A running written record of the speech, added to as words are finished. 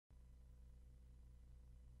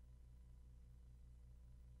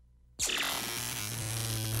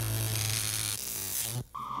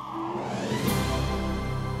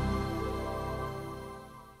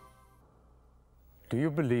Do you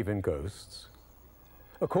believe in ghosts?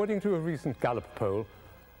 According to a recent Gallup poll,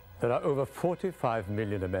 there are over 45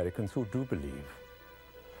 million Americans who do believe.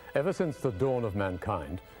 Ever since the dawn of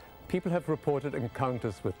mankind, people have reported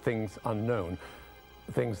encounters with things unknown,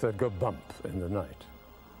 things that go bump in the night.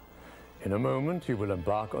 In a moment, you will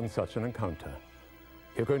embark on such an encounter.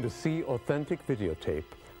 You're going to see authentic videotape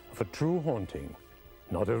of a true haunting,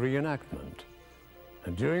 not a reenactment.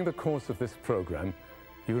 And during the course of this program,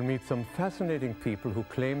 you will meet some fascinating people who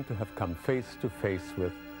claim to have come face to face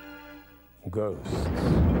with ghosts.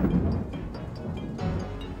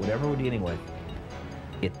 Whatever we're dealing with,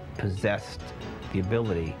 it possessed the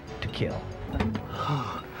ability to kill.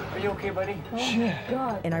 Are you okay, buddy? Oh my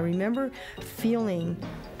God. And I remember feeling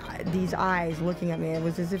these eyes looking at me. It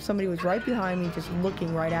was as if somebody was right behind me, just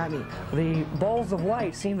looking right at me. The balls of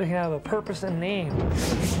light seem to have a purpose and name.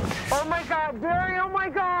 Oh my God, Barry, oh my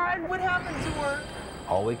God! What happened to her?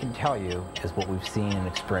 All we can tell you is what we've seen and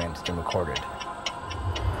experienced and recorded.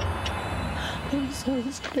 I'm so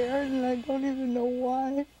scared and I don't even know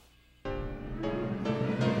why.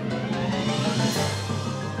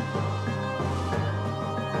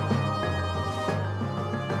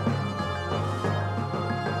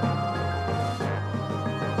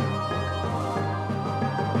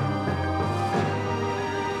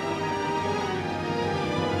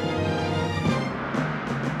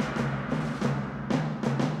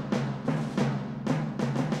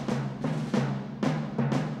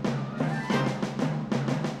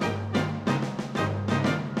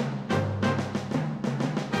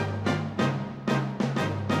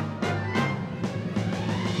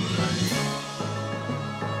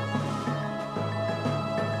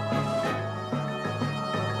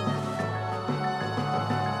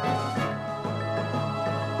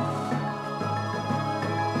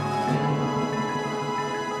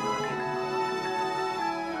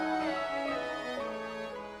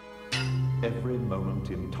 Every moment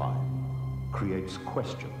in time creates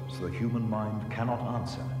questions the human mind cannot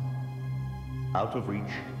answer. Out of reach,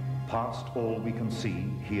 past all we can see,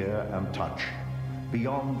 hear, and touch,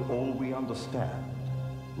 beyond all we understand,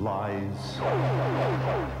 lies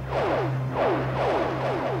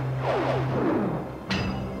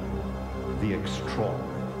the extraordinary.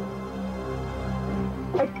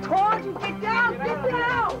 I told you, get down, get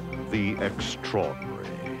down! The extraordinary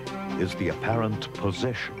is the apparent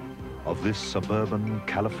possession of this suburban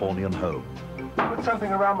Californian home. Put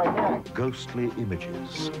something around my neck. Ghostly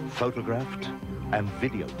images, photographed and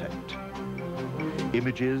videotaped.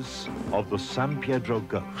 Images of the San Pedro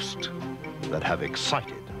ghost that have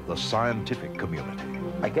excited the scientific community.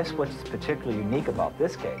 I guess what's particularly unique about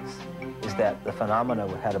this case is that the phenomena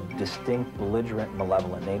had a distinct, belligerent,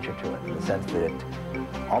 malevolent nature to it, in the sense that it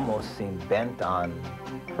almost seemed bent on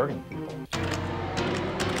hurting people.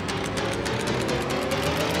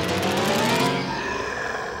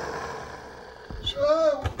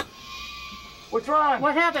 What's wrong?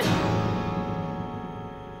 What happened?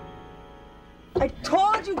 I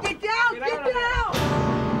told you, get down, get down!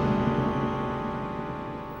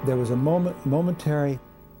 There was a momentary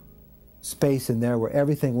space in there where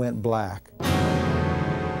everything went black.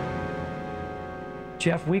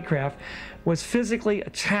 Jeff Wheatcraft was physically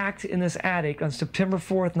attacked in this attic on September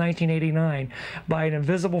 4th, 1989 by an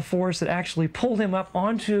invisible force that actually pulled him up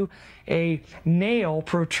onto a nail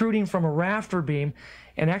protruding from a rafter beam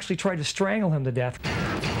and actually tried to strangle him to death.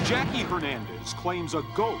 Jackie Hernandez claims a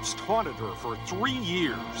ghost haunted her for 3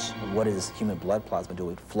 years. What is human blood plasma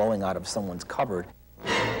doing flowing out of someone's cupboard?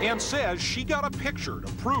 And says she got a picture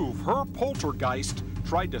to prove her poltergeist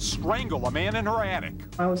tried to strangle a man in her attic.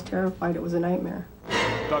 I was terrified. It was a nightmare.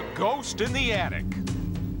 The Ghost in the Attic.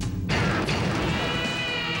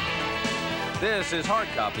 This is hard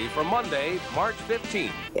copy for Monday, March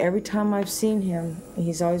 15th. Every time I've seen him,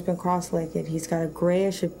 he's always been cross-legged. He's got a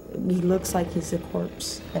grayish, he looks like he's a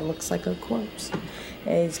corpse. It looks like a corpse.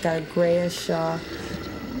 And he's got a grayish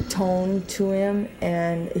tone to him,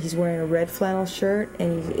 and he's wearing a red flannel shirt,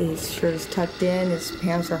 and his shirt is tucked in, his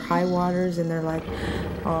pants are high waters, and they're like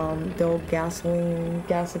the old gas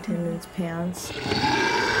attendant's pants.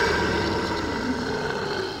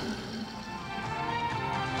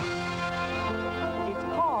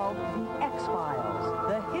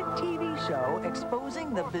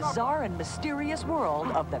 Exposing the bizarre and mysterious world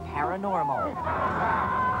of the paranormal.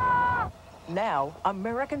 Now,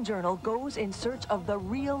 American Journal goes in search of the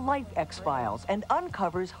real-life X-Files and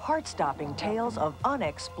uncovers heart-stopping tales of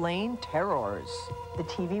unexplained terrors. The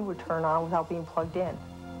TV would turn on without being plugged in.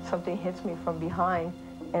 Something hits me from behind,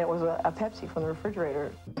 and it was a Pepsi from the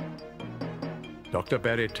refrigerator. Dr.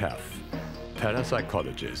 Barry Taff,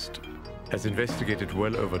 parapsychologist. has investigated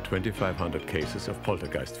well over 2,500 cases of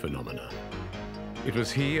poltergeist phenomena. It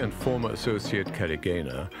was he and former associate Kerry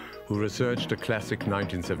Gaynor who researched a classic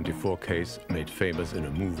 1974 case made famous in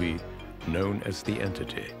a movie known as The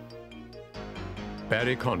Entity.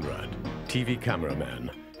 Barry Conrad, TV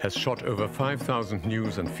cameraman, has shot over 5,000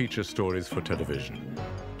 news and feature stories for television.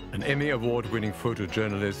 An Emmy Award-winning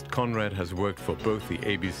photojournalist, Conrad has worked for both the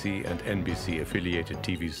ABC and NBC affiliated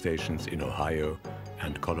TV stations in Ohio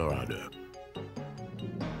and Colorado.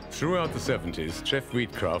 Throughout the 70s, Jeff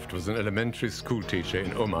Wheatcraft was an elementary school teacher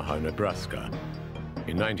in Omaha, Nebraska.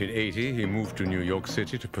 In 1980, he moved to New York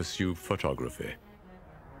City to pursue photography.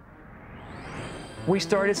 We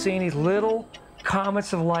started seeing these little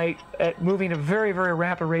comets of light moving at very, very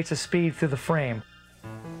rapid rates of speed through the frame.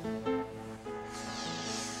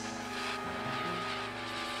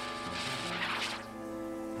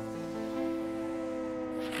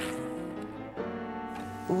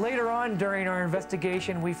 Later on during our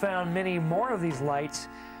investigation, we found many more of these lights,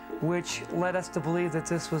 which led us to believe that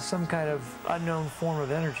this was some kind of unknown form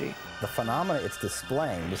of energy. The phenomena it's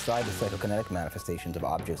displaying, besides the psychokinetic manifestations of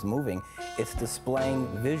objects moving, it's displaying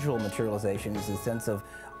visual materializations in the sense of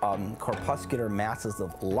corpuscular masses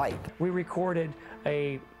of light. We recorded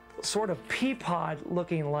a sort of pea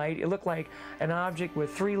pod-looking light. It looked like an object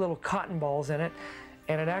with 3 little cotton balls in it,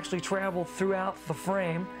 and it actually traveled throughout the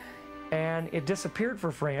frame, and it disappeared for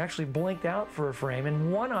a frame, actually blinked out for a frame,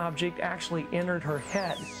 and one object actually entered her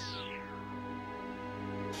head.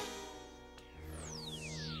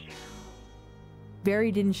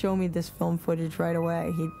 Barry didn't show me this film footage right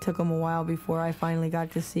away. He took him a while before I finally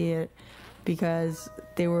got to see it because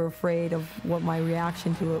they were afraid of what my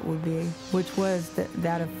reaction to it would be, which was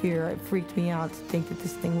that of fear. It freaked me out to think that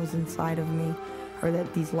this thing was inside of me or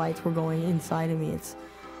that these lights were going inside of me.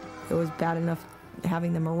 It was bad enough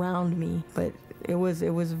having them around me, but it was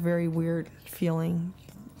a very weird feeling,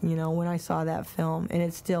 you know, when I saw that film, and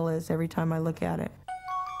it still is every time I look at it.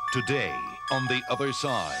 Today, on The Other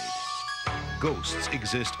Side, ghosts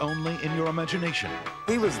exist only in your imagination.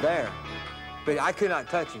 He was there, but I could not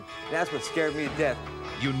touch him. And that's what scared me to death.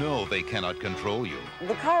 You know they cannot control you.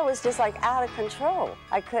 The car was just like out of control.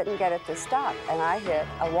 I couldn't get it to stop, and I hit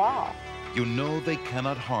a wall. You know they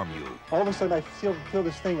cannot harm you. All of a sudden I feel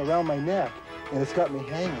this thing around my neck, and it's got me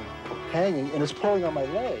hanging, and it's pulling on my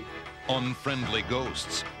leg. Unfriendly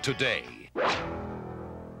ghosts, today.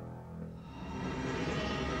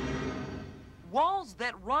 Walls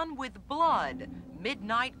that run with blood.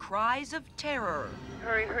 Midnight cries of terror.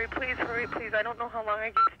 Hurry, please, I don't know how long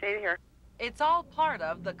I can stay here. It's all part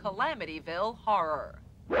of the Calamityville horror.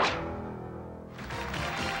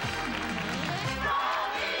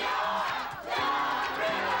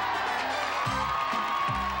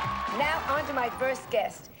 Now on to my first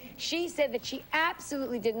guest. She said that she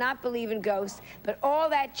absolutely did not believe in ghosts, but all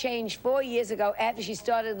that changed 4 years ago after she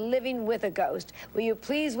started living with a ghost. Will you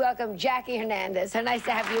please welcome Jackie Hernandez? So nice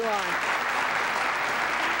to have you on.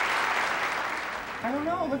 I don't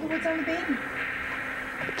know. Look at what's on the baby.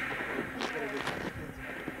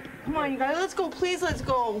 Come on, you guys. Let's go. Please, let's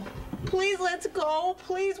go. Please, let's go.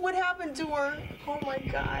 Please, what happened to her? Oh, my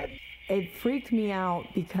God. It freaked me out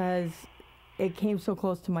because it came so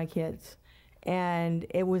close to my kids. And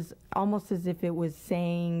it was almost as if it was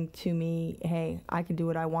saying to me, hey, I can do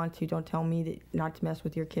what I want to. Don't tell me that not to mess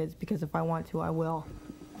with your kids, because if I want to, I will.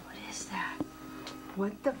 What is that?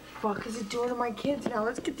 What the fuck is it doing to my kids now?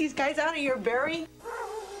 Let's get these guys out of here, Barry.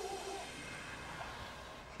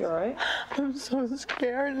 You all right? I'm so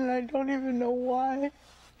scared and I don't even know why.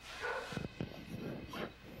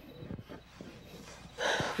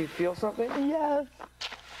 Do you feel something? Yes.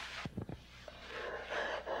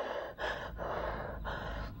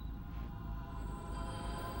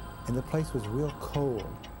 And the place was real cold.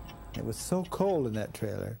 It was so cold in that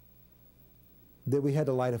trailer that we had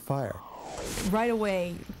to light a fire. Right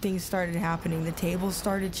away, things started happening. The table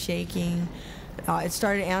started shaking. It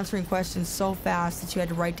started answering questions so fast that you had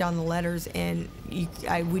to write down the letters, and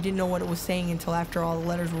we didn't know what it was saying until after all the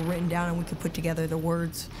letters were written down and we could put together the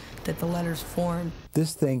words that the letters formed.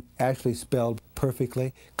 This thing actually spelled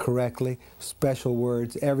perfectly, correctly, special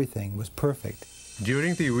words, everything was perfect.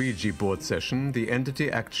 During the Ouija board session, the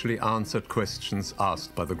entity actually answered questions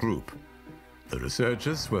asked by the group. The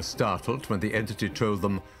researchers were startled when the entity told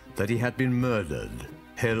them that he had been murdered,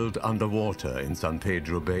 held underwater in San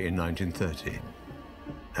Pedro Bay in 1930.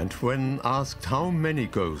 And when asked how many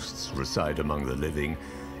ghosts reside among the living,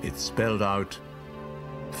 it spelled out,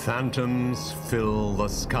 "Phantoms fill the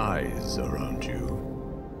skies around you."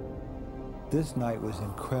 This night was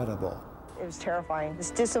incredible. It was terrifying. This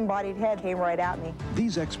disembodied head came right at me.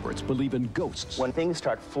 These experts believe in ghosts. When things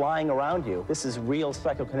start flying around you, this is real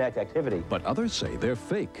psychokinetic activity. But others say they're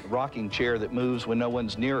fake. Rocking chair that moves when no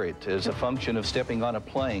one's near it is a function of stepping on a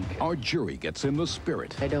plank. Our jury gets in the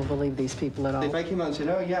spirit. I don't believe these people at all. If I came out and said,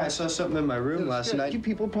 oh yeah, I saw something in my room last night, you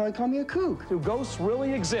people would probably call me a kook. Do ghosts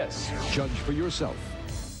really exist? Judge for yourself.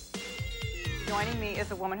 Joining me is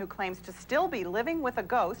a woman who claims to still be living with a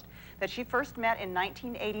ghost that she first met in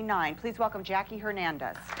 1989. Please welcome Jackie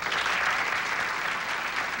Hernandez.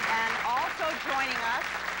 And also joining us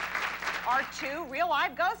are two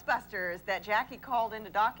real-life Ghostbusters that Jackie called in to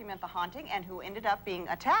document the haunting and who ended up being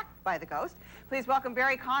attacked by the ghost. Please welcome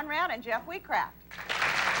Barry Conrad and Jeff Wheatcraft.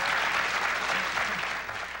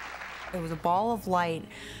 It was a ball of light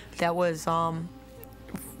that was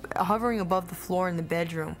hovering above the floor in the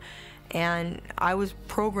bedroom. And I was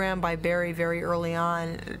programmed by Barry very early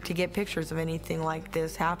on to get pictures of anything like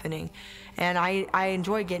this happening. And I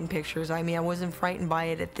enjoyed getting pictures. I mean, I wasn't frightened by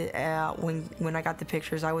it at the, when I got the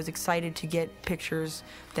pictures. I was excited to get pictures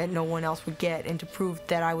that no one else would get and to prove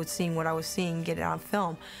that I was seeing what I was seeing, get it on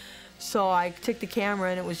film. So I took the camera,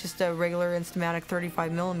 and it was just a regular Instamatic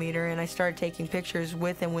 35mm, and I started taking pictures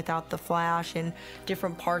with and without the flash and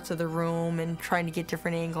different parts of the room and trying to get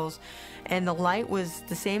different angles. And the light was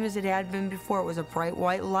the same as it had been before. It was a bright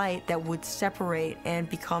white light that would separate and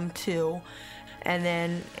become two, and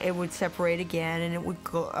then it would separate again, and it would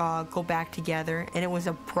go back together, and it was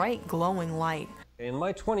a bright glowing light. In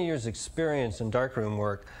my 20 years experience in darkroom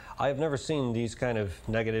work, I have never seen these kind of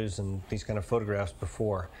negatives and these kind of photographs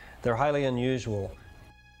before. They're highly unusual.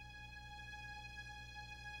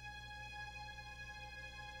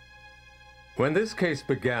 When this case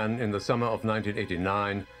began in the summer of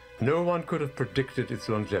 1989, no one could have predicted its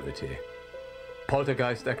longevity.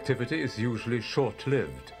 Poltergeist activity is usually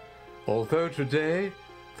short-lived. Although today,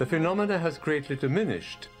 the phenomena has greatly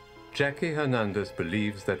diminished, Jackie Hernandez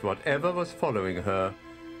believes that whatever was following her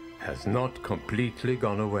has not completely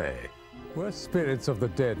gone away. Were spirits of the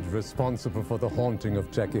dead responsible for the haunting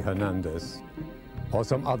of Jackie Hernandez, or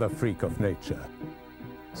some other freak of nature?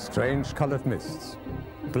 Strange colored mists,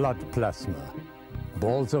 blood plasma,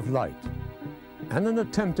 balls of light, and an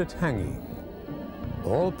attempted hanging,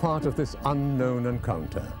 all part of this unknown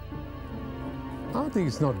encounter. Are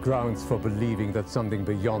these not grounds for believing that something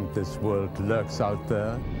beyond this world lurks out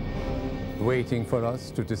there, waiting for us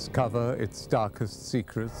to discover its darkest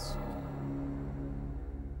secrets?